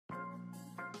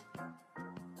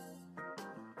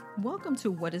Welcome to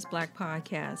What is Black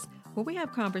podcast, where we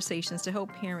have conversations to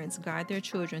help parents guide their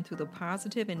children through the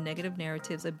positive and negative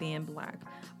narratives of being Black.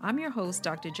 I'm your host,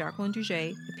 Dr. Jacqueline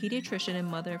Duget, a pediatrician and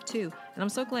mother of two, and I'm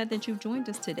so glad that you've joined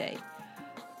us today.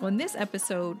 On this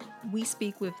episode, we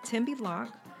speak with Tembi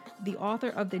Locke, the author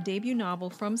of the debut novel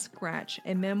From Scratch,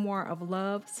 a memoir of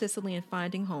love, Cicely, and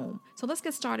finding home. So let's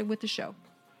get started with the show.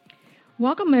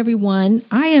 Welcome, everyone.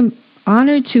 I am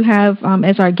honored to have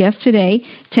as our guest today,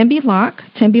 Tembi Locke.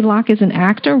 Tembi Locke is an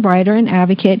actor, writer, and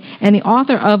advocate, and the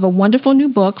author of a wonderful new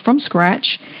book, From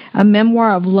Scratch, a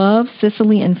memoir of love,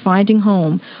 Cicely, and finding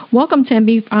home. Welcome,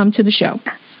 Tembi, to the show.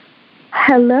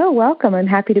 Hello, welcome. I'm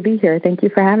happy to be here. Thank you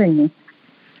for having me.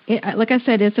 Like I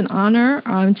said, it's an honor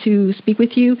to speak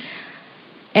with you.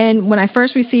 And when I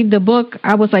first received the book,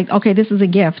 I was like, okay, this is a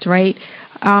gift, right?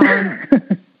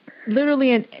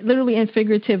 Literally and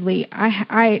figuratively.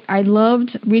 I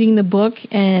loved reading the book,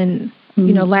 and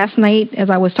last night as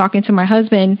I was talking to my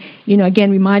husband, again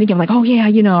reminding him like, oh yeah,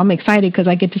 I'm excited because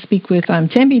I get to speak with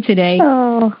Tembi today.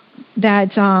 Oh.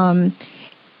 That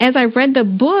as I read the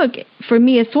book, for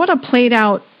me it sort of played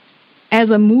out as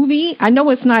a movie. I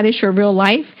know it's your real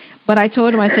life, but I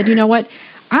told him, I said, you know what,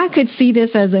 I could see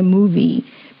this as a movie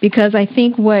because I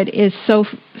think what is so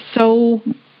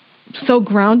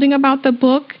grounding about the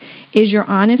book is your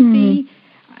honesty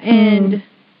and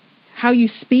how you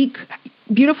speak.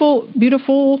 Beautiful,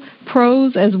 beautiful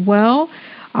prose as well.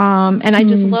 And I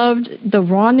just loved the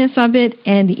rawness of it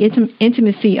and the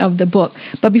intimacy of the book.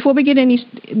 But before we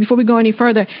go any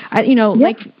further,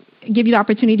 give you the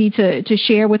opportunity to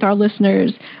share with our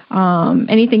listeners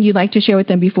anything you'd like to share with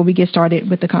them before we get started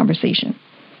with the conversation.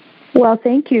 Well,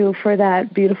 thank you for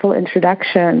that beautiful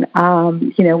introduction.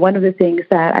 One of the things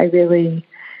that I really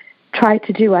try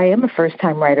to do, I am a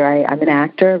first-time writer. I'm an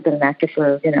actor. I've been an actor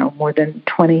for, more than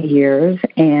 20 years.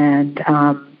 And,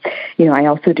 I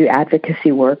also do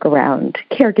advocacy work around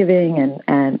caregiving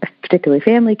and particularly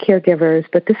family caregivers.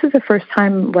 But this is the first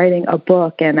time writing a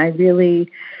book, and I really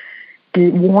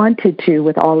wanted to,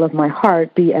 with all of my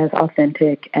heart, be as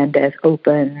authentic and as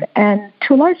open and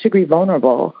to a large degree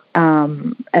vulnerable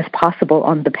as possible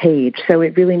on the page. So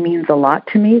it really means a lot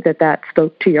to me that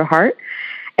spoke to your heart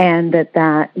and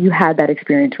that you had that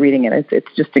experience reading it.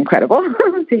 It's just incredible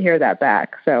to hear that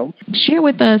back. So share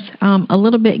with us a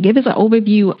little bit. Give us an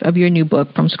overview of your new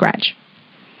book, From Scratch.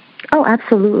 Oh,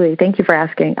 absolutely. Thank you for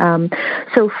asking.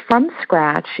 So From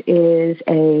Scratch is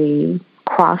a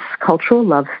cross-cultural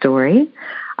love story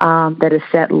that is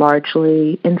set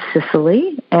largely in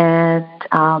Sicily, and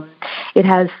it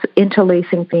has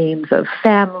interlacing themes of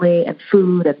family and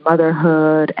food and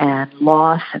motherhood and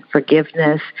loss and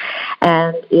forgiveness,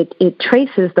 and it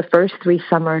traces the first 3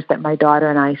 summers that my daughter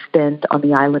and I spent on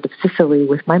the island of Sicily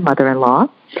with my mother-in-law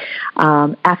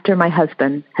after my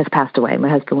husband has passed away. My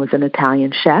husband was an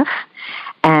Italian chef,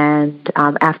 and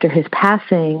after his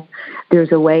passing,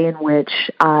 there's a way in which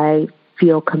I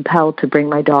feel compelled to bring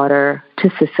my daughter to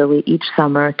Sicily each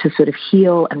summer to sort of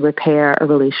heal and repair a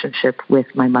relationship with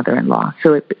my mother-in-law.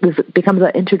 So it becomes an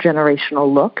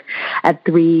intergenerational look at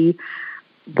 3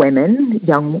 women,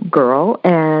 young girl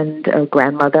and a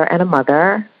grandmother and a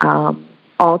mother,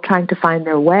 all trying to find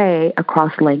their way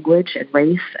across language and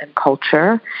race and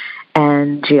culture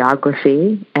and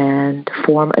geography and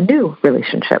form a new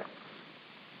relationship.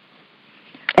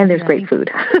 And there's great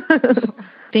food.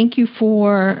 Thank you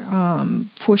for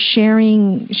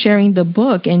sharing the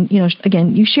book, and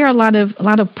again, you share a lot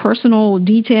of personal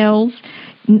details,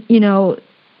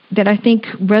 that I think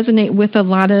resonate with a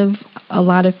lot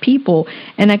of people.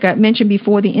 And like I mentioned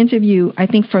before the interview, I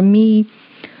think for me,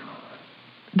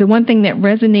 the one thing that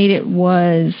resonated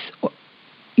was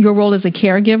your role as a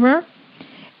caregiver.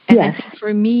 And yes. I think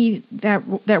for me, that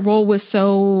role was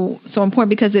so important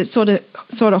because it sort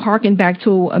of harkened back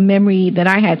to a memory that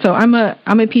I had. So I'm a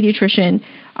pediatrician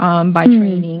by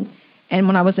training, and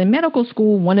when I was in medical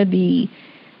school, one of the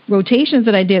rotations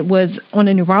that I did was on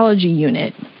a neurology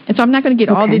unit. And so I'm not going to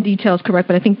get all the details correct,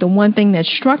 but I think the one thing that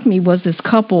struck me was this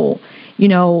couple,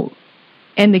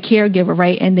 and the caregiver,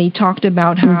 right? And they talked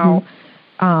about how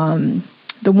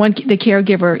the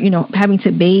caregiver, having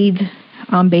to bathe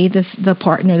the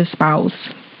partner, the spouse.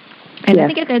 And I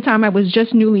think at that time I was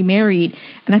just newly married.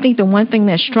 And I think the one thing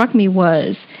that struck me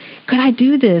was, could I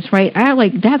do this, right?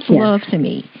 That's love to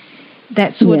me.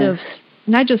 That sort of,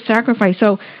 not just sacrifice.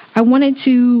 So I wanted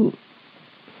to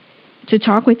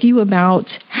talk with you about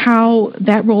how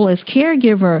that role as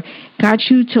caregiver got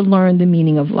you to learn the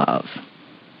meaning of love.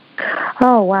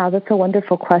 Oh, wow. That's a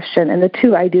wonderful question. And the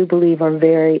two, I do believe, are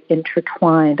very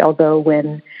intertwined. Although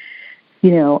when,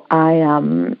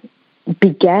 I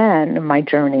began my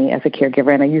journey as a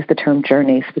caregiver, and I use the term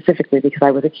journey specifically because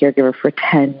I was a caregiver for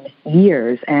 10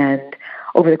 years, and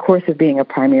over the course of being a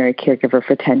primary caregiver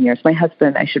for 10 years, my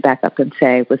husband, I should back up and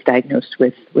say, was diagnosed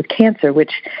with cancer,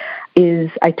 which is,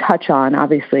 I touch on,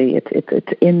 obviously,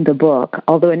 it's in the book,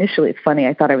 although initially it's funny,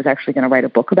 I thought I was actually going to write a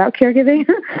book about caregiving,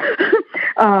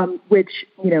 which,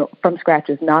 From Scratch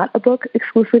is not a book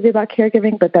exclusively about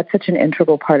caregiving, but that's such an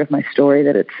integral part of my story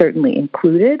that it's certainly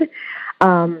included.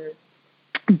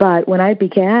 But when I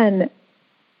began,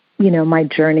 my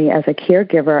journey as a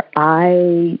caregiver,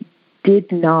 I did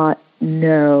not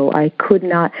know, I could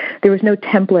not, there was no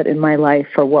template in my life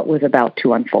for what was about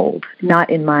to unfold, not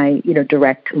in my,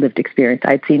 direct lived experience.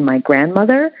 I'd seen my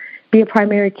grandmother be a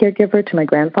primary caregiver to my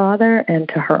grandfather and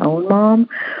to her own mom,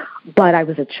 but I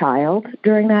was a child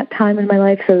during that time in my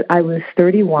life. So I was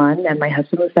 31 and my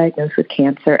husband was diagnosed with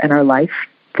cancer and our life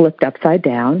flipped upside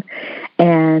down.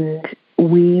 And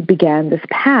we began this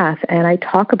path, and I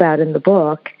talk about in the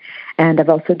book, and I've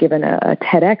also given a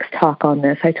TEDx talk on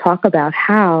this, I talk about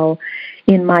how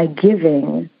in my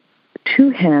giving to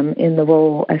him in the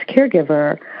role as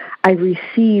caregiver, I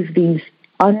received these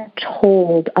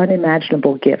untold,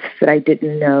 unimaginable gifts that I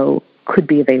didn't know could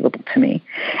be available to me.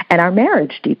 And our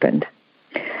marriage deepened.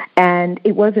 And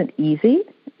it wasn't easy.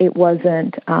 It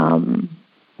wasn't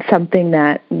something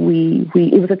that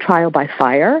it was a trial by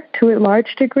fire to a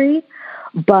large degree.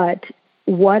 But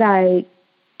what I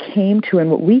came to and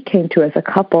what we came to as a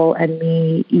couple, and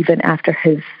me even after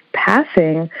his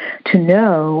passing, to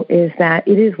know is that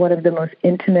it is one of the most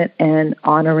intimate and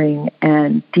honoring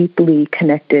and deeply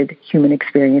connected human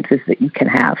experiences that you can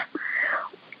have.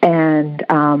 And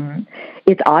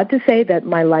it's odd to say that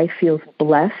my life feels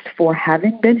blessed for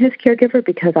having been his caregiver,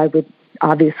 because I would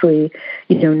obviously,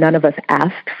 none of us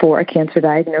asked for a cancer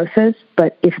diagnosis,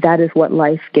 but if that is what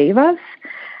life gave us,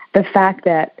 the fact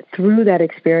that through that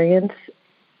experience,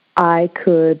 I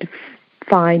could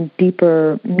find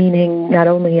deeper meaning not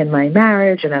only in my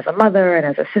marriage and as a mother and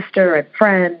as a sister and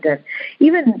friend, and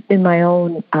even in my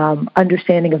own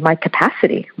understanding of my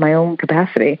own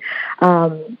capacity,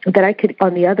 that I could,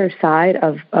 on the other side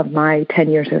of my 10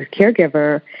 years as a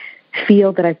caregiver,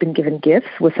 feel that I've been given gifts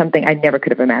was something I never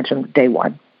could have imagined day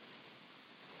one.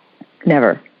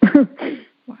 Never.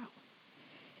 Wow.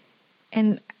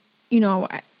 And,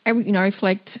 I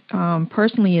reflect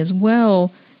personally as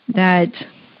well that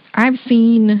I've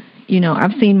seen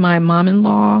my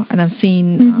mom-in-law and I've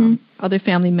seen other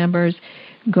family members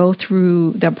go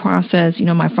through the process.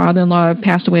 My father-in-law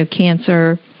passed away of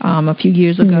cancer a few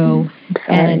years ago,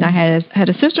 and I had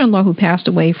a sister-in-law who passed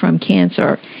away from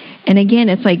cancer. And again,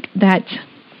 it's like that.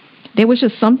 There was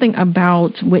just something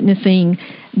about witnessing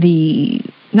the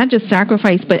not just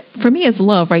sacrifice, but for me, it's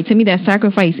love, right? To me, that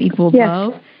sacrifice equals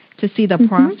love. To see the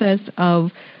process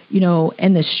of,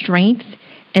 and the strength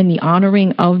and the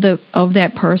honoring of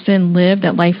that person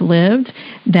that life lived,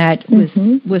 that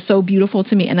was so beautiful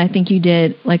to me. And I think you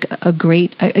did like a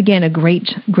great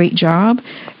job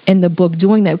in the book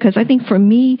doing that, because I think for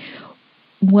me,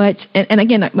 and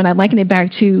again, when I liken it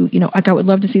back to, like I would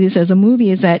love to see this as a movie,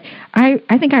 is that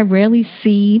I think I rarely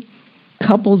see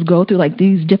couples go through like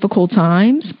these difficult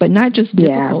times, but not just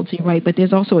difficulty, right? But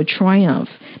there's also a triumph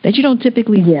that you don't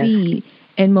typically see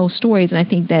in most stories. And I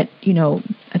think that,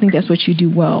 I think that's what you do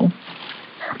well.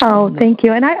 Oh, thank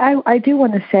you. And I do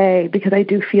want to say, because I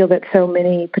do feel that so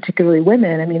many, particularly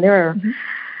women, I mean, there are,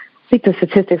 I think the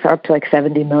statistics are up to like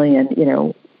 70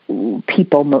 million,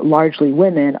 people, largely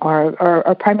women,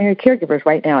 are primary caregivers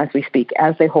right now as we speak,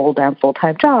 as they hold down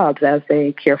full-time jobs, as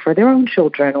they care for their own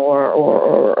children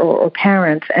or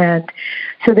parents. And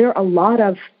so there are a lot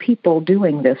of people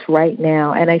doing this right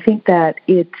now. And I think that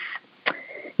it's,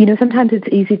 sometimes it's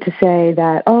easy to say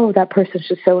that, oh, that person's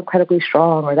just so incredibly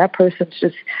strong, or that person's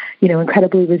just,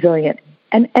 incredibly resilient.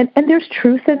 And there's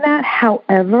truth in that.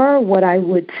 However, what I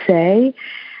would say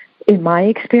in my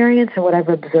experience and what I've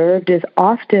observed is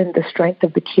often the strength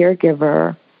of the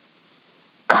caregiver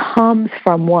comes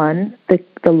from, one,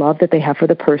 the love that they have for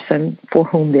the person for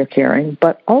whom they're caring,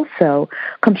 but also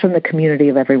comes from the community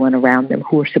of everyone around them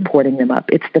who are supporting them up.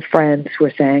 It's the friends who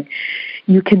are saying,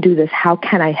 you can do this. How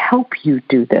can I help you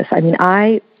do this? I mean,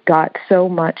 I got so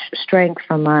much strength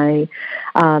from my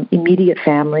immediate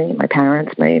family, my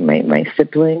parents, my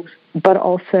siblings, but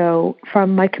also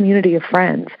from my community of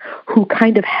friends who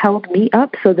kind of held me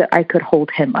up so that I could hold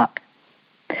him up.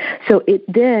 So it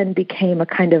then became a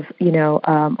kind of,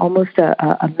 almost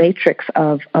a matrix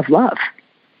of love,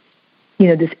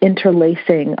 this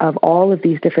interlacing of all of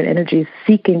these different energies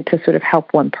seeking to sort of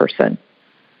help one person.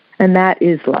 And that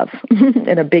is love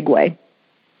in a big way.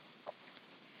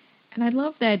 And I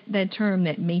love that term,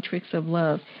 that matrix of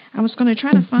love. I was going to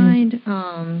try to find,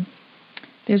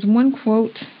 there's one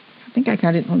quote, I think I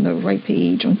got it on the right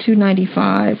page, on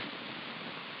 295,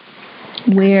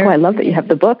 where... Oh, I love that you have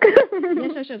the book.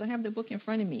 Yes, I have the book in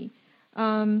front of me.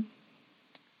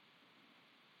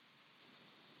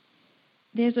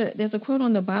 There's a quote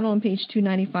on the bottom on page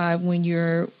 295 when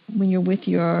you're with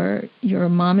your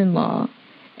mom-in-law,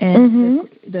 and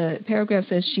the paragraph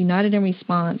says, she nodded in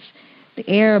response. The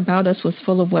air about us was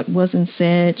full of what wasn't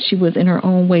said. She was in her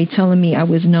own way telling me I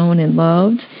was known and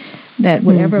loved. That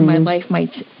wherever my life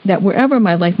might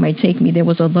take me, there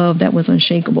was a love that was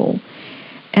unshakable.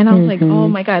 And I was like, oh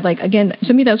my God! Like, again,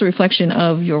 to me, that's a reflection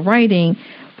of your writing,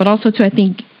 but also to, I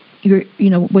think,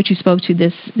 what you spoke to,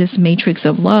 this matrix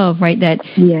of love, right? That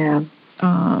and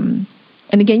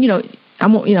again,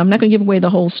 I'm not going to give away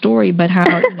the whole story, but how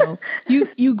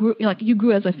you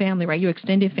grew as a family, right? Your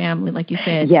extended family, like you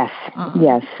said. Yes.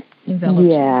 Yes.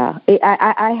 Yeah.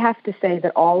 I have to say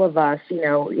that all of us,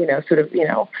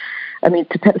 I mean,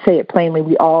 to say it plainly,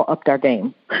 we all upped our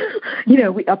game.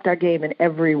 We upped our game in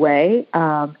every way,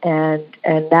 and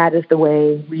that is the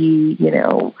way we,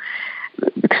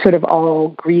 sort of all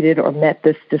greeted or met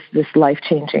this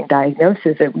life-changing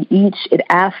diagnosis. That it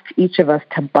asked each of us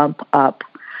to bump up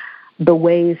the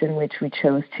ways in which we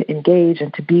chose to engage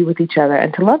and to be with each other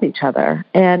and to love each other.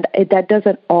 And that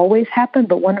doesn't always happen,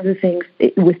 but one of the things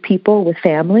with people, with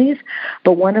families,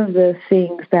 but one of the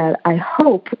things that I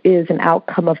hope is an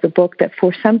outcome of the book, that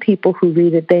for some people who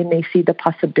read it, they may see the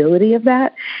possibility of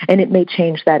that, and it may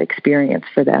change that experience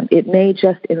for them. It may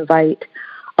just invite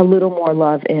a little more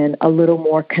love in, a little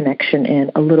more connection in,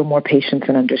 a little more patience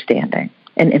and understanding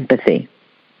and empathy.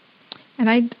 And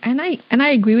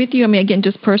I agree with you. I mean, again,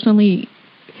 just personally,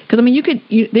 because I mean, you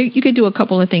could do a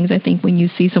couple of things. I think when you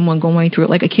see someone going through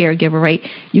it, like a caregiver, right?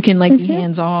 You can be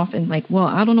hands off and well,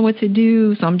 I don't know what to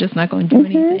do, so I'm just not going to do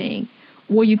anything.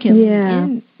 Or you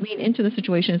can lean into the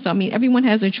situation. So I mean, everyone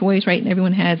has a choice, right? And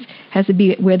everyone has to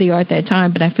be where they are at that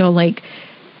time. But I feel like,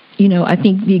 I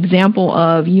think the example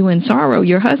of you and Saro,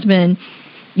 your husband,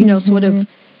 sort of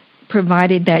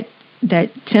provided that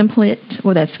template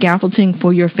or that scaffolding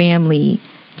for your family,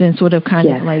 then sort of kind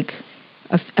of like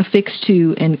affix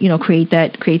to and create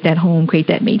that home, create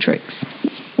that matrix.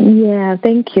 Yeah,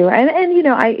 thank you. And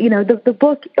the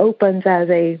book opens as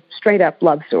a straight up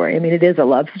love story. I mean, it is a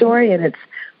love story, and it's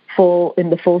in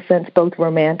the full sense, both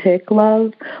romantic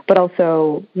love, but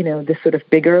also this sort of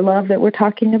bigger love that we're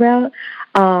talking about.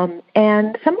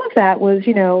 And some of that was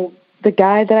the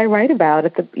guy that I write about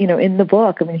in the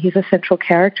book. I mean, he's a central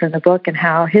character in the book, and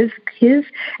how his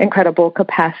incredible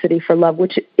capacity for love,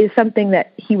 which is something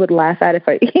that he would laugh at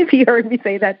if he heard me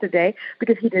say that today,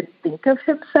 because he didn't think of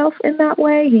himself in that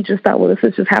way. He just thought, well, this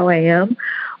is just how I am.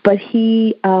 But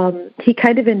he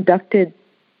kind of inducted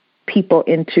people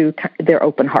into their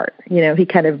open heart.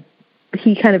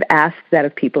 He kind of asked that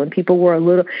of people, and people were a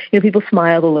little, people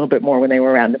smiled a little bit more when they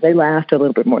were around him. They laughed a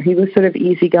little bit more. He was sort of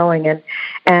easygoing,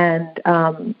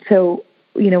 so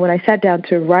when I sat down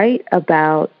to write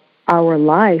about our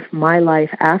life, my life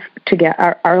our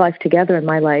life together, and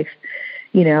my life,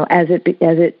 as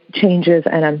it changes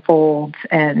and unfolds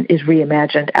and is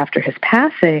reimagined after his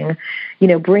passing,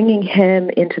 bringing him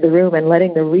into the room and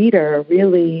letting the reader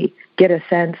really get a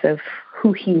sense of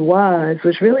who he was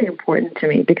really important to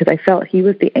me, because I felt he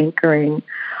was the anchoring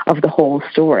of the whole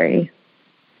story.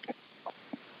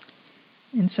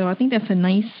 And so I think that's a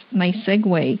nice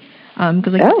segue.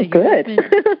 Good.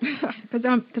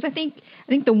 Because I think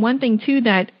the one thing too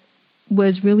that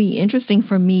was really interesting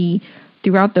for me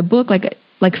throughout the book,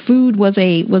 like food was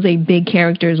a big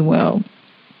character as well.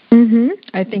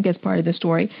 I think as part of the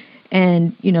story,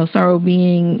 and Saro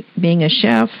being a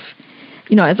chef.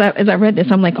 As I read this,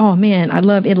 I'm like, oh man, I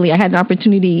love Italy. I had the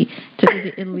opportunity to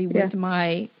visit Italy with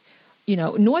my,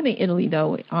 northern Italy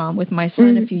though, with my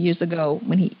son a few years ago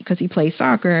because he plays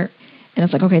soccer, and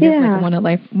it's like, okay, that's like a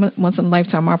once in a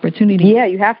lifetime opportunity. Yeah,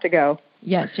 you have to go.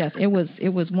 Yes, it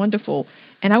was wonderful,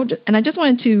 and I just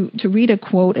wanted to read a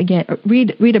quote again,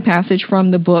 read a passage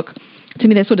from the book to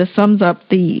me that sort of sums up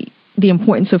the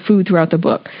importance of food throughout the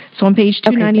book. So on page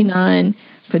 299. Okay.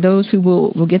 For those who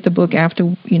will get the book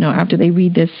after they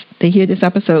read this, they hear this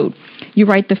episode, you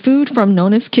write, the food from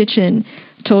Nona's kitchen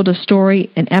told a story,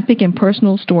 an epic and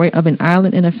personal story of an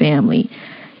island and a family.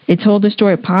 It told the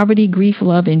story of poverty, grief,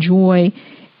 love, and joy.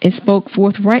 It spoke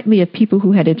forthrightly of people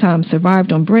who had at times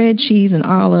survived on bread, cheese, and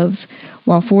olives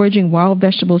while foraging wild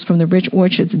vegetables from the rich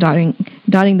orchards dotting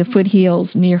the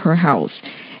foothills near her house.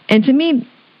 And to me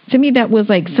that was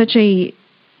like such a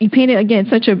you painted again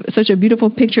such a beautiful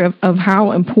picture of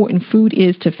how important food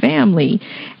is to family,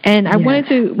 and I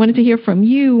wanted to hear from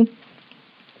you.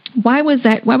 Why was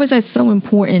that so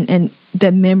important? And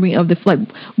the memory of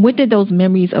what did those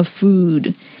memories of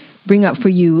food bring up for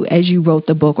you as you wrote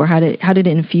the book, or how did it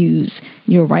infuse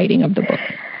your writing of the book?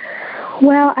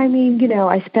 Well, I mean,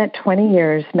 I spent 20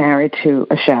 years married to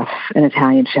a chef, an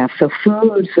Italian chef, so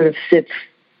food sort of sits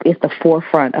at the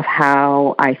forefront of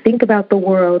how I think about the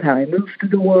world, how I move through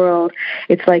the world.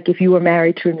 It's like if you were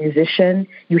married to a musician,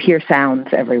 you hear sounds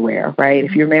everywhere, right?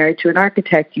 If you're married to an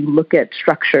architect, you look at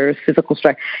structures, physical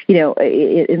structure,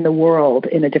 in the world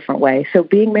in a different way. So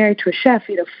being married to a chef,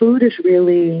 food is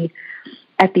really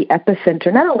at the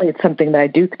epicenter. Not only it's something that I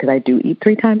do because I do eat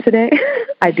 3 times a day.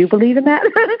 I do believe in that.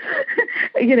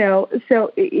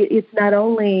 So it's not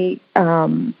only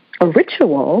a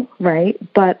ritual, right?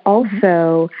 But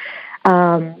also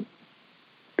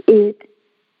it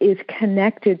is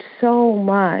connected so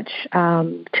much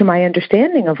to my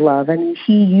understanding of love. I mean,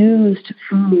 he used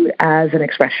food as an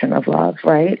expression of love,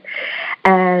 right?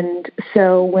 And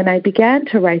so when I began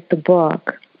to write the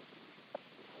book,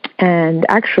 and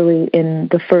actually in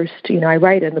the first, I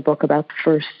write in the book about the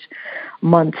first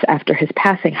months after his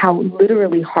passing, how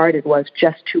literally hard it was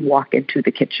just to walk into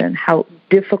the kitchen, how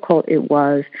difficult it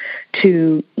was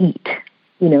to eat.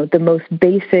 The most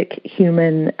basic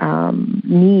human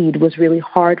need was really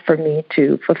hard for me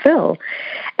to fulfill.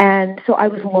 And so I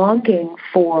was longing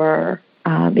for,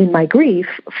 in my grief,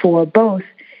 for both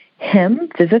him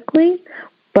physically,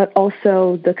 but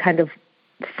also the kind of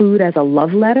food as a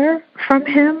love letter from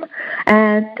him,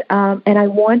 and I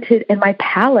wanted, and my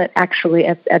palate actually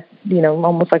at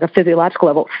almost like a physiological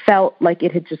level felt like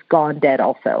it had just gone dead.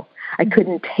 Also, I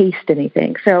couldn't taste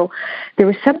anything. So there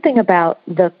was something about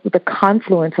the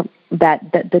confluence of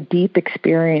that the deep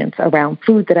experience around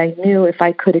food that I knew if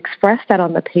I could express that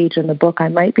on the page in the book, I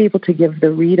might be able to give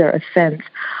the reader a sense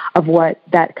of what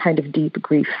that kind of deep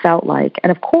grief felt like.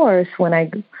 And of course,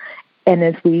 and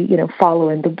as we, follow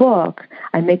in the book,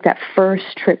 I make that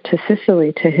first trip to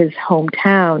Sicily, to his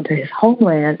hometown, to his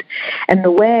homeland, and the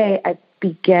way I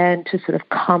began to sort of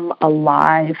come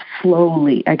alive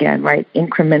slowly again, right,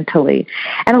 incrementally.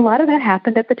 And a lot of that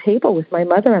happened at the table with my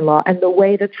mother-in-law, and the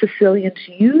way that Sicilians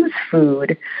use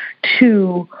food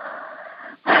to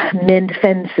mend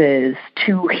fences,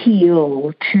 to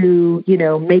heal, to,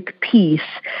 make peace,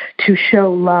 to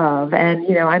show love. And,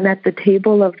 I'm at the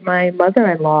table of my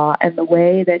mother-in-law, and the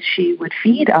way that she would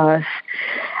feed us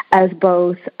as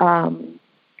both, a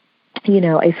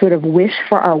sort of wish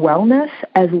for our wellness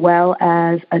as well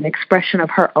as an expression of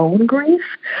her own grief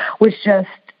was just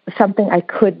something I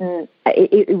couldn't,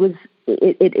 I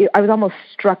was almost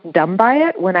struck dumb by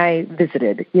it when I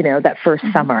visited, that first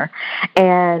summer.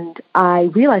 And I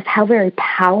realized how very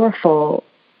powerful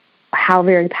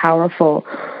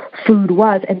food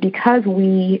was. And because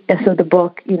so the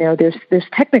book, there's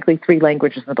technically 3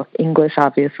 languages in the book: English,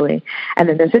 obviously, and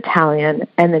then there's Italian,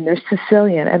 and then there's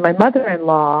Sicilian. And my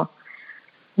mother-in-law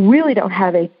really don't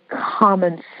have a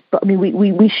common,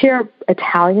 we share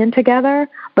Italian together,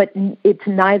 but it's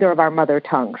neither of our mother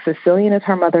tongues. Sicilian is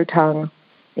her mother tongue,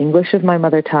 English is my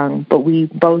mother tongue, but we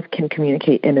both can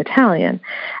communicate in Italian.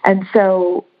 And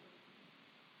so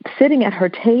sitting at her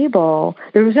table,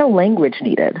 there was no language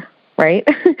needed, right?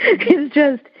 It's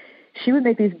just, she would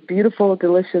make these beautiful,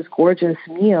 delicious, gorgeous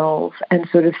meals and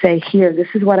sort of say, here, this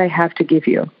is what I have to give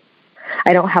you.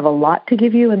 I don't have a lot to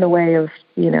give you in the way of,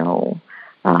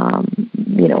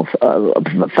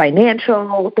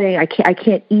 financial thing. I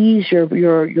can't ease your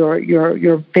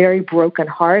very broken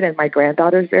heart and my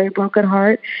granddaughter's very broken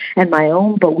heart and my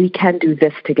own, but we can do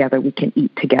this together. We can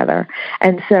eat together.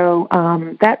 And so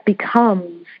that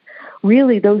becomes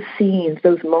really, those scenes,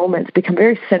 those moments become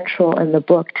very central in the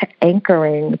book to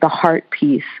anchoring the heart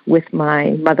piece with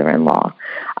my mother-in-law.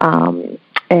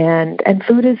 And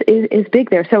food is big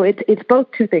there. So it's both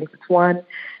 2 things. It's one,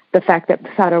 the fact that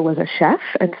Saro was a chef,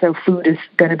 and so food is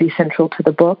going to be central to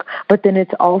the book, but then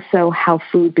it's also how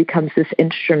food becomes this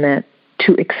instrument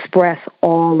to express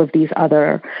all of these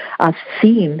other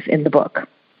themes in the book.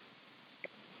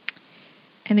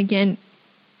 And again,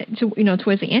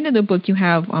 towards the end of the book, you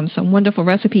have some wonderful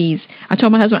recipes. I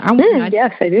told my husband,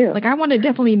 yes, I do. I want to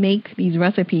definitely make these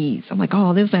recipes. I'm like,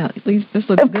 oh, this looks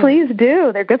good. Please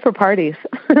do. They're good for parties.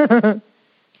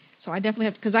 So I definitely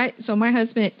have, my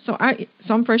husband,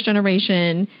 I'm first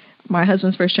generation, my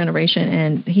husband's first generation,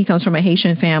 and he comes from a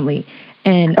Haitian family.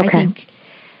 And okay.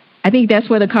 I think that's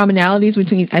where the commonalities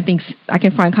I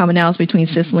can find commonalities between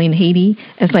Sicily and Haiti.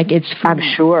 It's like it's food. I'm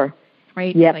sure.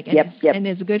 Right? Yep. And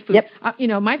it's good food.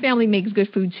 Yep. My family makes good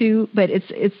food too, but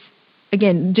it's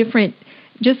again, different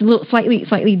just a little,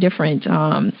 slightly different.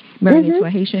 Married into a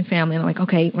Haitian family, and I'm like,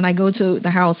 okay, when I go to the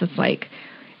house, it's like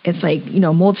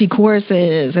multi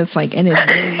courses. It's like, and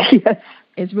it's really, yes.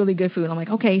 It's really good food. I'm like,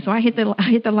 okay, so I hit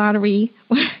the lottery.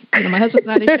 My husband's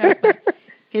not a chef, but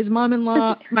his my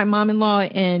mom-in-law,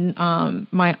 and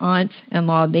my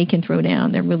aunt-in-law, they can throw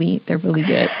down. They're really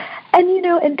good. And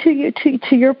and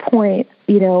to your point,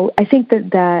 I think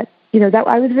that that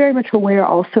I was very much aware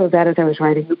also of that as I was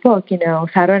writing the book.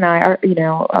 Sandra and I are,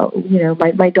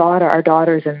 our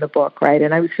daughter's in the book, right?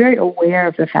 And I was very aware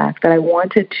of the fact that I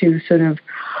wanted to sort of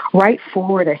write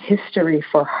forward a history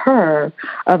for her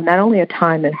of not only a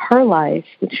time in her life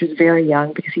when she was very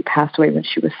young, because he passed away when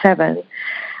she was 7,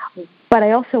 but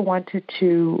I also wanted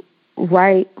to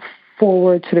write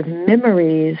forward sort of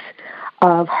memories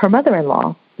of her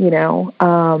mother-in-law.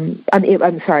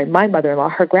 I'm sorry, my mother-in-law,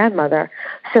 her grandmother,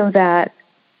 so that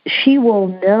she will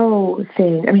know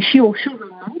things. I mean, she'll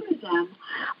remember them,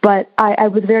 but I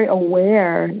was very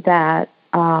aware that,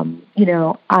 I'm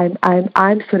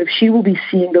sort of, she will be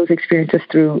seeing those experiences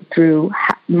through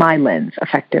my lens,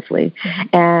 effectively,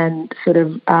 and sort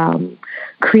of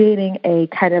creating a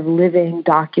kind of living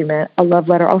document, a love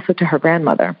letter also to her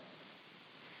grandmother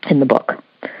in the book.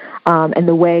 And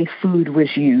the way food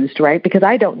was used, right? Because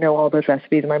I don't know all those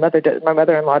recipes. My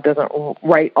mother-in-law doesn't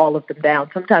write all of them down.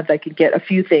 Sometimes I can get a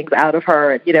few things out of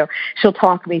her, and she'll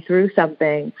talk me through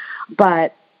something.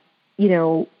 But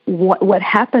what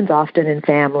happens often in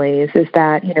families is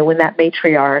that when that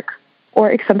matriarch,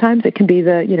 or sometimes it can be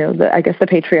the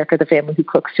patriarch of the family who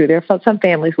cooks too. There are some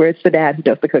families where it's the dad who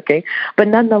does the cooking, but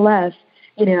nonetheless,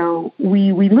 we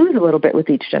lose a little bit with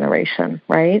each generation,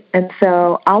 right? And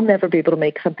so I'll never be able to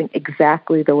make something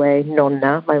exactly the way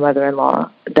Nonna, my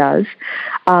mother-in-law, does.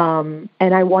 And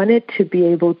I wanted to be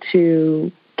able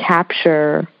to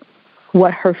capture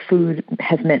what her food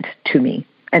has meant to me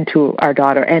and to our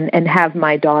daughter, and have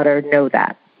my daughter know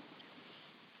that.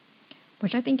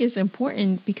 Which I think is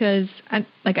important because,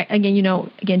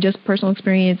 just personal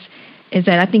experience, is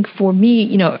that I think for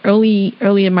me, early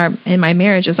in my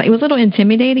marriage, it was a little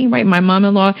intimidating, right? My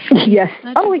mom-in-law, yes,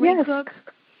 cook,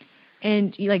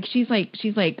 and she's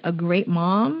a great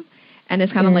mom, and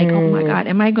it's kind of like, oh my God,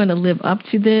 am I going to live up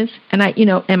to this? And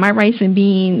and my rice and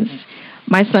beans,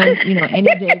 my son,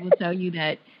 any day will tell you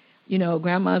that,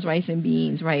 grandma's rice and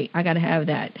beans, right? I got to have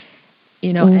that.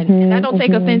 And I don't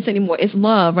take offense anymore. It's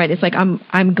love, right? It's like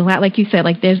I'm glad, like you said,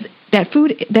 like there's that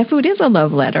food is a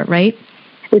love letter, right?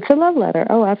 It's a love letter.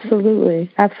 Oh, absolutely.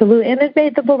 Absolutely. And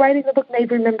writing the book made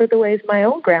me remember the ways my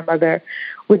own grandmother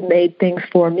would make things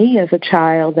for me as a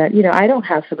child that, I don't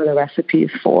have some of the recipes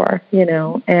for,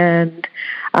 and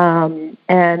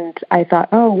I thought,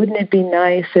 oh, wouldn't it be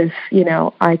nice if,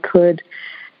 I could,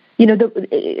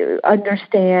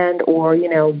 understand or,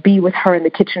 be with her in the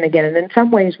kitchen again. And in some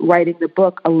ways, writing the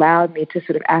book allowed me to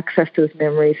sort of access those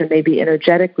memories and maybe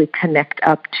energetically connect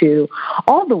up to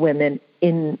all the women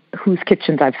in whose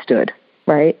kitchens I've stood,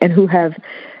 right? And who have,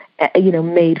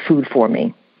 made food for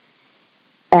me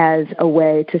as a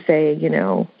way to say,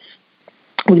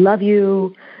 we love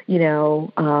you,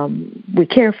 we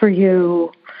care for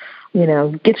you,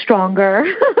 get stronger,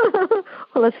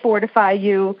 let's fortify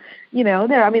you. They're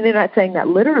not saying that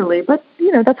literally, but,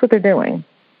 that's what they're doing.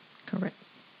 Correct.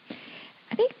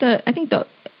 I think the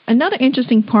another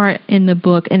interesting part in the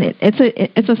book, and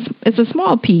it's a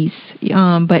small piece,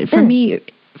 but for me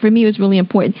it was really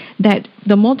important that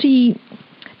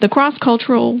the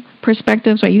cross-cultural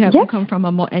perspectives, right? You come from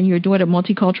and your daughter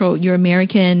multicultural. You're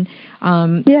American.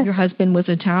 Your husband was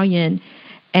Italian,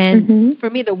 and for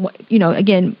me,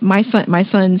 again, my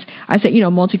sons, I said,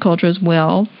 multicultural as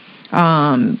well.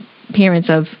 Parents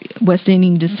of West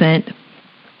Indian descent.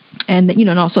 And,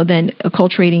 and also then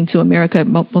acculturating to America,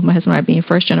 both my husband and I being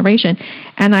first generation.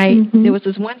 And there was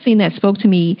this one scene that spoke to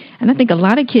me, and I think a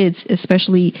lot of kids,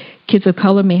 especially kids of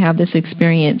color, may have this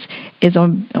experience, is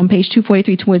on page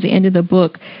 243 towards the end of the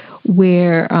book,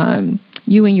 where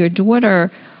you and your daughter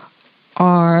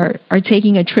are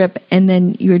taking a trip, and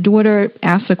then your daughter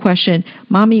asks a question,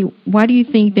 Mommy, why do you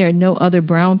think there are no other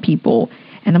brown people?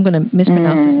 And I'm going to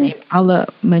mispronounce his name, Alla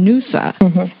Manusa.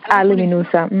 Alla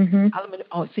Manusa.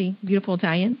 Oh, see, beautiful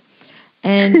Italian.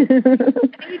 And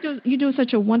I think you do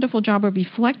such a wonderful job of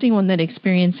reflecting on that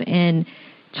experience and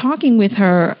talking with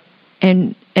her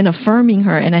and affirming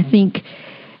her. And I think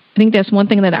that's one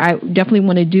thing that I definitely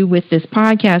want to do with this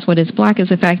podcast, What is Black, is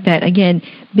the fact that, again,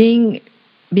 being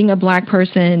being a Black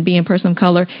person, being a person of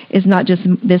color, is not just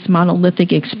this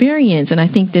monolithic experience. And I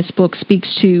think this book speaks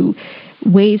to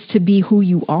ways to be who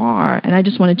you are. And I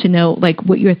just wanted to know, like,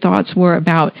 what your thoughts were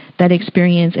about that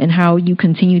experience and how you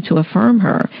continue to affirm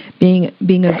her, being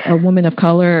a woman of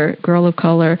color, girl of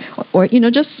color, or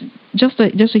just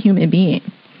a human being.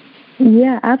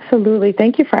 Yeah, absolutely.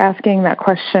 Thank you for asking that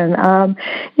question.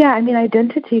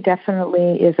 Identity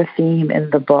definitely is a theme in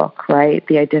the book, right?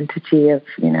 The identity of,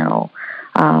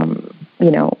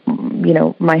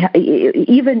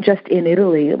 even just in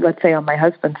Italy, let's say on my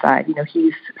husband's side,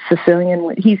 he's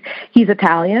Sicilian. He's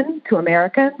Italian to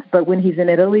Americans, but when he's in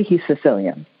Italy, he's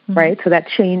Sicilian. Right? So that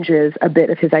changes a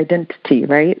bit of his identity,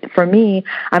 right? For me,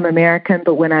 I'm American,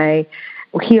 but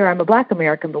here I'm a Black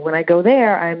American, but when I go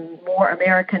there, I'm more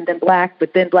American than Black,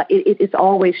 but then Black. It's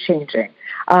always changing.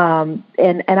 And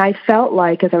I felt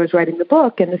like as I was writing the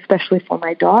book, and especially for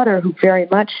my daughter, who very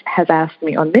much has asked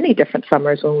me on many different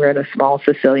summers when we're in a small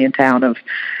Sicilian town of,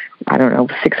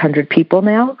 600 people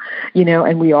now,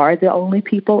 and we are the only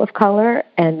people of color.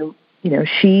 And,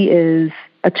 she is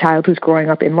a child who's growing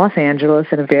up in Los Angeles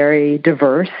in a very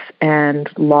diverse and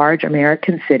large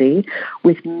American city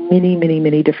with many, many,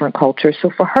 many different cultures. So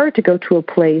for her to go to a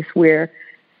place where,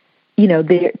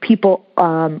 people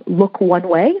look one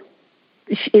way,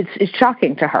 it's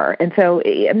shocking to her. And so,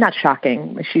 not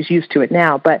shocking, she's used to it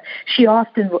now, but she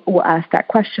often will ask that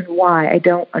question, why? I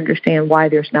don't understand why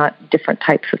there's not different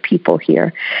types of people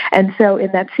here. And so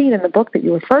in that scene in the book that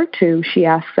you referred to, she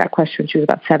asked that question. She was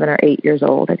about 7 or 8 years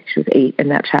old. I think she was 8 in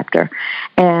that chapter.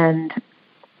 And,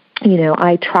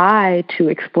 I try to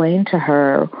explain to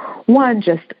her, one,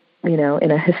 just, in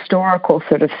a historical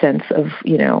sort of sense of,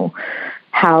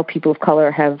 how people of color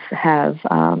have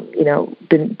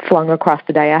been flung across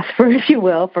the diaspora, if you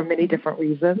will, for many different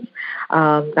reasons,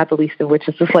 not the least of which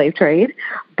is the slave trade.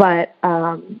 But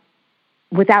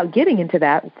without getting into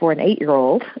that for an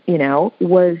 8-year-old,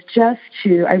 was just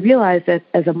I realized that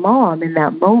as a mom in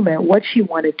that moment, what she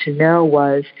wanted to know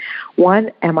was,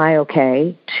 1, am I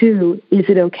okay? 2, is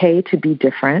it okay to be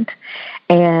different?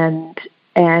 And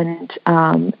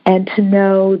to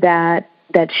know that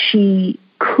she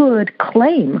could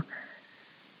claim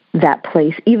that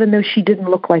place, even though she didn't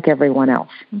look like everyone else.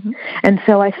 Mm-hmm. And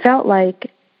so I felt like,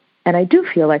 and I do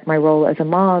feel like my role as a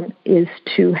mom is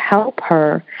to help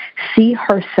her see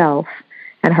herself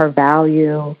and her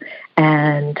value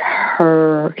and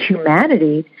her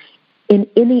humanity in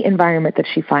any environment that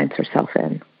she finds herself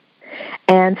in.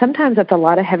 And sometimes that's a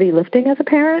lot of heavy lifting as a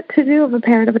parent to do, of a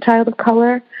parent of a child of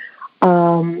color.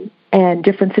 And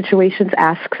different situations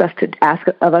ask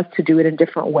of us to do it in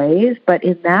different ways. But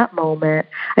in that moment,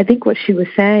 I think what she was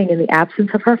saying, in the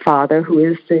absence of her father, who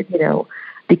is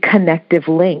the connective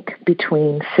link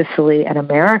between Sicily and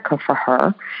America for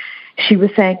her, she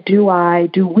was saying, do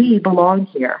we belong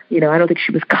here? I don't think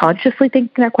she was consciously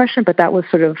thinking that question, but that was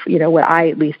sort of, what I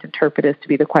at least interpret as to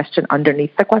be the question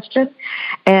underneath the question.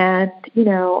 And,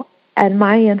 and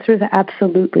my answer is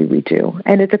absolutely we do.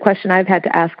 And it's a question I've had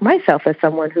to ask myself as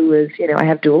someone who is, I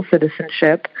have dual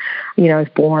citizenship. I was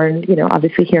born,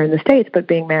 obviously here in the States, but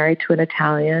being married to an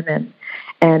Italian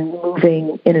and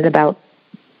moving in and about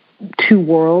 2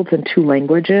 worlds and 2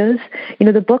 languages.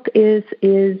 The book is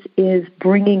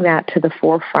bringing that to the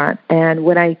forefront. And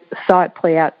when I saw it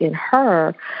play out in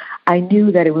her, I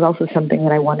knew that it was also something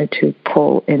that I wanted to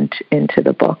pull into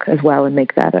the book as well and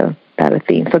make that a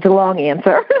theme. So it's a long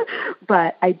answer,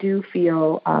 but I do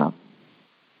feel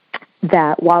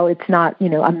that while it's not,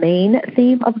 a main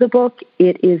theme of the book,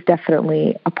 it is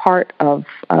definitely a part of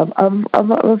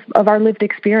our lived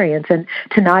experience, and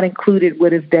to not include it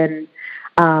would have been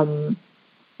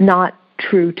not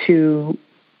true to,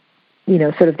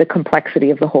 sort of the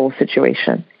complexity of the whole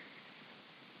situation.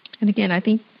 And again, I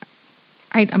think,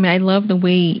 I love the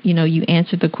way, you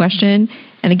answered the question.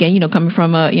 And again, coming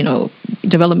from a,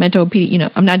 developmental,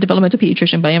 I'm not a developmental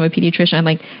pediatrician, but I am a pediatrician.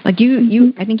 Like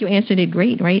you, I think you answered it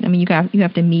great, right? I mean, you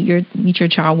have to meet your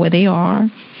child where they are.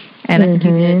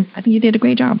 And I think you did a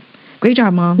great job. Great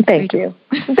job, Mom. Thank you.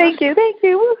 Thank you.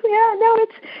 Yeah, no,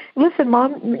 listen,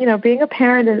 Mom, being a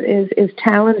parent is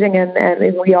challenging, and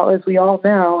as we all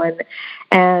know,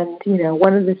 and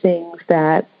one of the things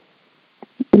that,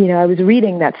 I was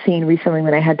reading that scene recently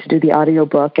when I had to do the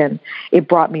audiobook, and it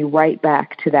brought me right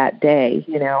back to that day,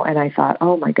 and I thought,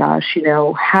 oh my gosh,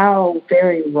 how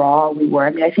very raw we were.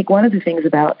 I mean, I think one of the things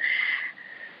about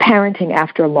parenting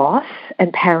after loss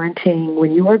and parenting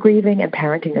when you are grieving and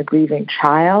parenting a grieving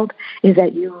child is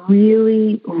that you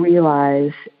really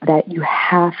realize that you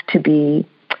have to be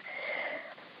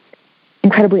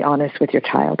incredibly honest with your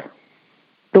child.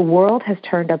 the world has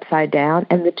turned upside down,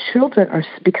 and the children are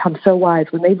become so wise.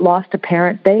 When they've lost a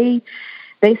parent, they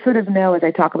sort of know, as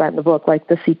I talk about in the book, like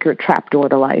the secret trapdoor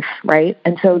to life, right?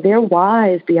 And so they're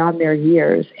wise beyond their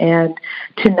years. And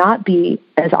to not be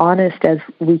as honest as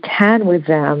we can with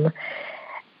them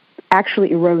actually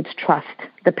erodes trust,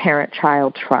 the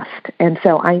parent-child trust. And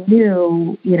so I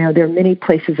knew, there are many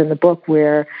places in the book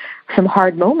where some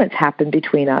hard moments happen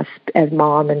between us as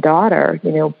mom and daughter,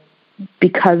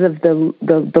 because of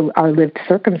our lived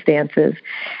circumstances.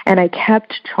 And I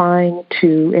kept trying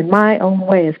to, in my own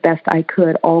way, as best I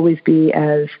could, always be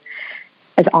as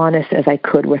honest as I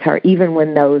could with her, even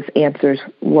when those answers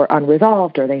were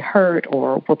unresolved or they hurt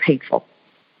or were painful.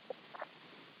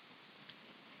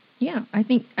 Yeah, I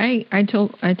think I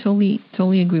totally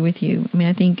agree with you. I mean,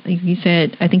 I think like you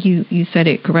said, you said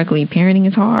it correctly. Parenting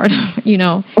is hard,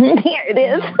 Here it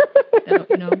is.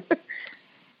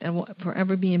 And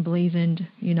forever be emblazoned,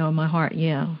 in my heart.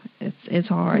 Yeah, it's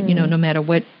hard, no matter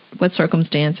what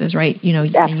circumstances, right?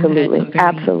 Absolutely,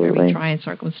 very trying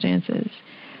circumstances.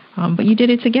 But you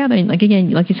did it together. And like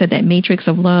you said, that matrix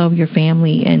of love, your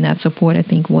family, and that support, I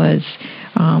think was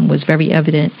very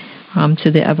evident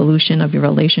to the evolution of your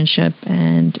relationship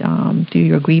and through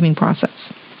your grieving process.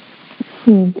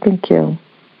 Thank you.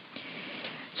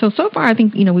 So far, I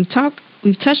think we've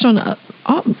touched on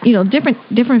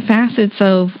different facets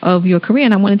of your career,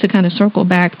 and I wanted to kind of circle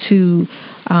back to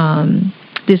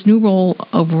this new role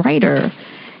of writer.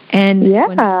 And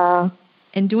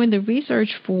and doing the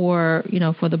research for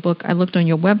the book, I looked on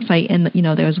your website, and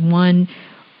there's one.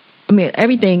 I mean,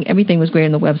 everything was great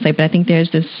on the website, but I think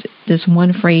there's this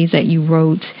one phrase that you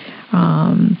wrote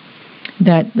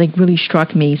that like really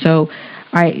struck me. So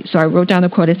I wrote down the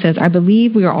quote. It says, "I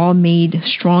believe we are all made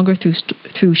stronger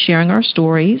through sharing our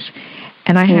stories,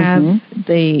 and I have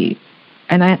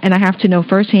I have to know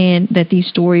firsthand that these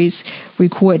stories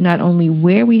record not only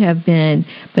where we have been,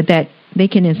 but that they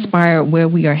can inspire where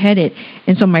we are headed."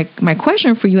 And so my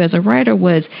question for you as a writer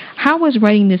was, how has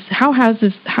writing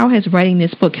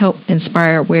this book helped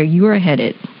inspire where you are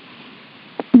headed?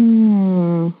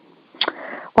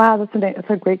 Wow, that's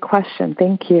a great question.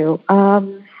 Thank you.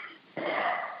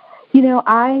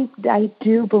 I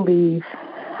do believe,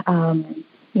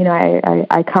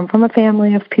 I come from a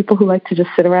family of people who like to just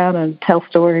sit around and tell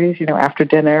stories, after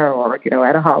dinner or,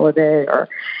 at a holiday.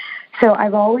 So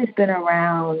I've always been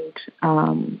around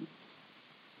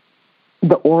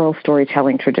the oral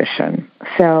storytelling tradition.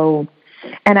 So,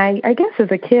 and I guess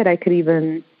as a kid, I could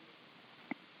even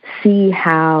see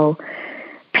how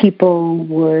people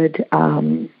would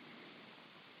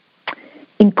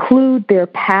include their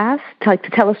past, to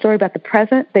tell a story about the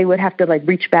present. They would have to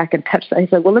reach back and touch. I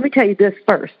said, well, let me tell you this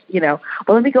first, well,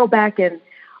 let me go back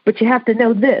but you have to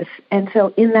know this. And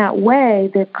so in that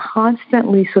way, they're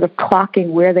constantly sort of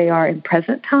clocking where they are in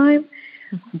present time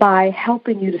by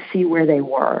helping you to see where they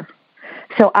were.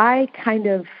 So I kind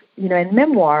of, and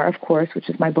memoir, of course, which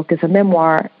is my book is a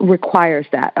memoir, requires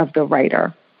that of the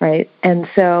writer, right? And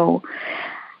so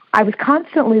I was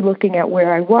constantly looking at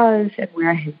where I was and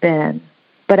where I had been.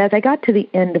 But as I got to the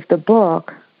end of the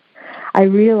book, I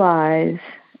realized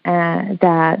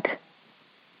that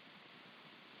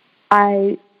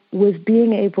I was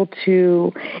being able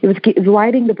to,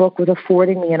 writing the book was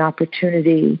affording me an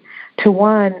opportunity to,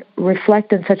 one,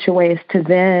 reflect in such a way as to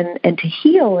then, and to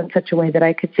heal in such a way that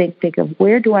I could think of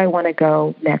where do I want to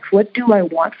go next? What do I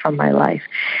want from my life?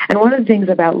 And one of the things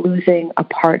about losing a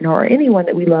partner or anyone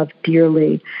that we love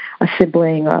dearly, a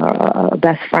sibling, a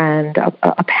best friend,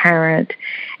 a parent,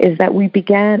 is that we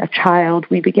begin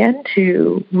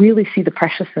to really see the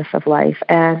preciousness of life.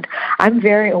 And I'm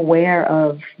very aware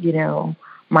of,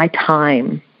 my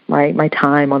time, right? My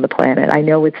time on the planet. I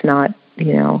know it's not,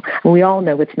 we all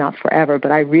know it's not forever, but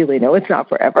I really know it's not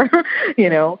forever,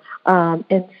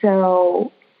 And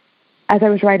so as I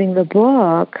was writing the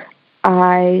book,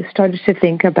 I started to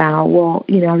think about,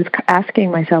 I was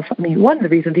asking myself, one of the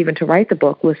reasons even to write the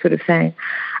book was sort of saying,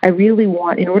 I really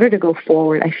want, in order to go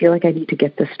forward, I feel like I need to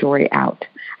get this story out.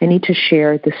 I need to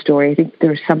share the story. I think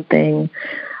there's something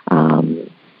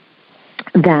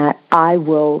that I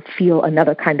will feel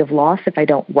another kind of loss if I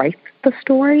don't write the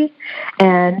story.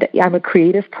 And I'm a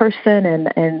creative person,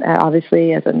 and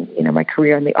obviously as my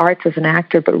career in the arts as an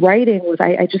actor, but writing was,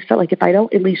 I just felt like if I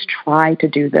don't at least try to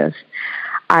do this,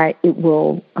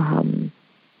 I'll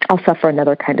suffer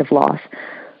another kind of loss.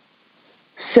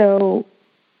 So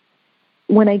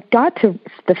when I got to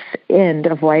the end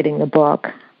of writing the book,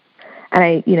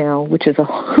 and which is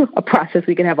a process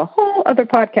we can have a whole other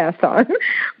podcast on,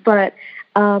 but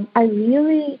I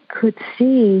really could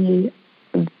see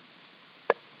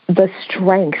the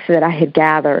strength that I had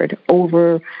gathered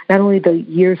over not only the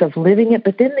years of living it,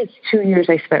 but then the 2 years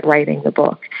I spent writing the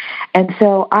book. And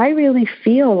so I really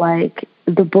feel like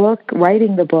the book,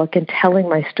 writing the book and telling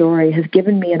my story has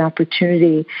given me an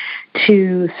opportunity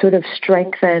to sort of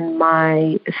strengthen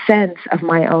my sense of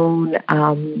my own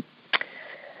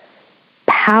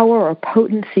power or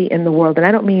potency in the world. And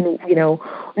I don't mean,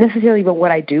 necessarily even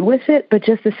what I do with it, but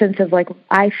just the sense of like,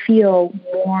 I feel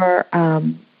more,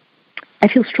 I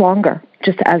feel stronger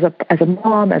just as a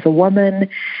mom, as a woman,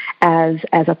 as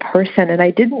a person. And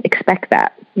I didn't expect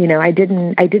that. I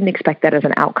didn't expect that as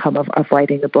an outcome of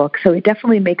writing the book. So it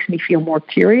definitely makes me feel more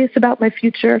curious about my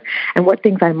future and what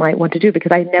things I might want to do,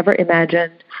 because I never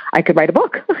imagined I could write a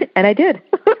book, and I did.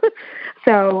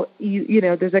 So,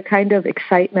 there's a kind of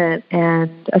excitement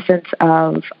and a sense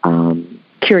of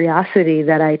curiosity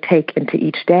that I take into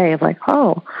each day of like,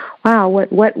 oh, wow,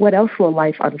 what else will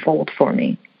life unfold for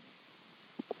me?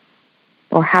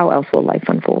 Or how else will life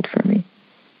unfold for me?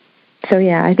 So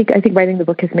yeah, I think writing the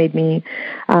book has made me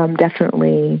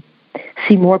definitely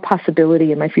see more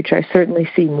possibility in my future. I certainly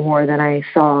see more than I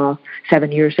saw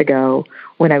 7 years ago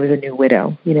when I was a new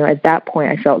widow. At that point,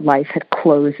 I felt life had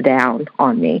closed down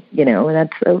on me. And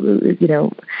that's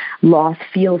loss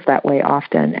feels that way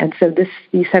often. And so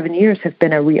these 7 years have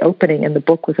been a reopening, and the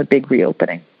book was a big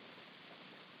reopening.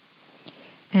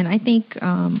 And I think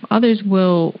others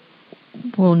will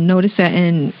notice that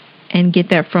and get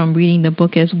that from reading the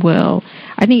book as well.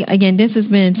 I think, again, this has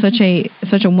been such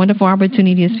a wonderful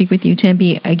opportunity to speak with you,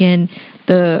 Tembi. Again,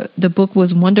 the book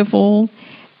was wonderful.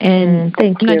 And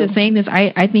I'm not just saying this.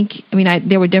 I think,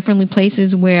 there were definitely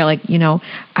places where, like, I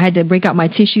had to break out my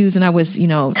tissues, and I was,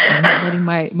 not letting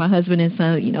my husband and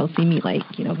son, see me, like,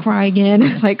 cry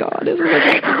again. Like, oh, this is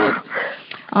a book.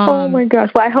 Oh, my gosh.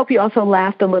 Well, I hope you also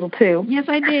laughed a little, too. Yes,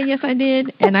 I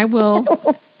did. And I will...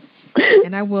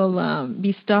 And I will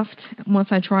be stuffed once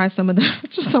I try some of the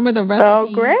recipes. Oh,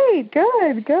 great.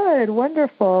 Good.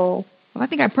 Wonderful. Well, I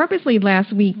think I purposely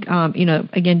last week,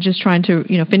 again, just trying to,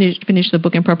 finish the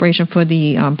book in preparation for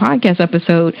the podcast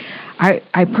episode.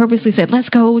 I purposely said, let's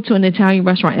go to an Italian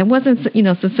restaurant. It wasn't,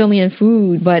 Sicilian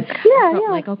food, but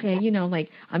like, okay, like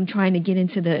I'm trying to get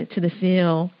into the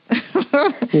feel.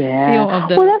 Yeah. Feel of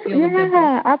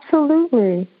the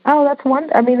absolutely. Oh, that's one.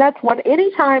 That's one.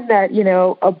 Anytime that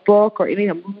a book or a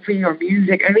movie or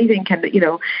music, anything can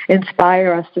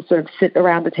inspire us to sort of sit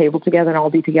around the table together and all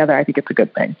be together, I think it's a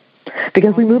good thing.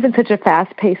 Because we move in such a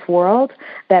fast-paced world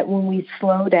that when we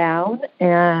slow down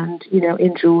and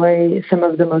enjoy some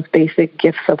of the most basic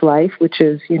gifts of life, which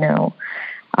is food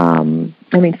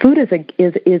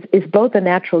is both a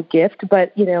natural gift,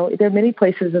 but there are many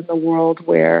places in the world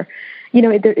where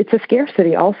it's a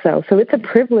scarcity also. So it's a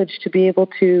privilege to be able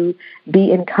to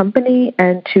be in company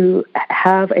and to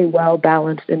have a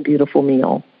well-balanced and beautiful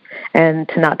meal, and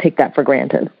to not take that for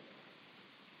granted.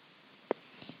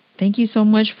 Thank you so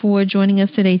much for joining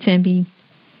us today, Tembi.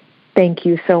 Thank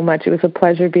you so much. It was a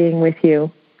pleasure being with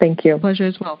you. Thank you. Pleasure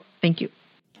as well. Thank you.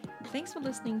 Thanks for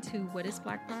listening to What is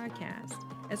Black Podcast.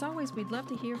 As always, we'd love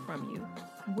to hear from you.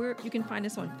 You can find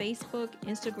us on Facebook,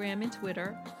 Instagram, and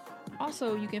Twitter.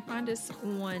 Also, you can find us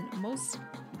on most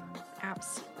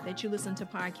apps that you listen to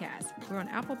podcasts. We're on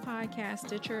Apple Podcasts,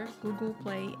 Stitcher, Google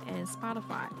Play, and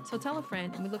Spotify. So tell a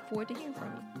friend, and we look forward to hearing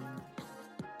from you.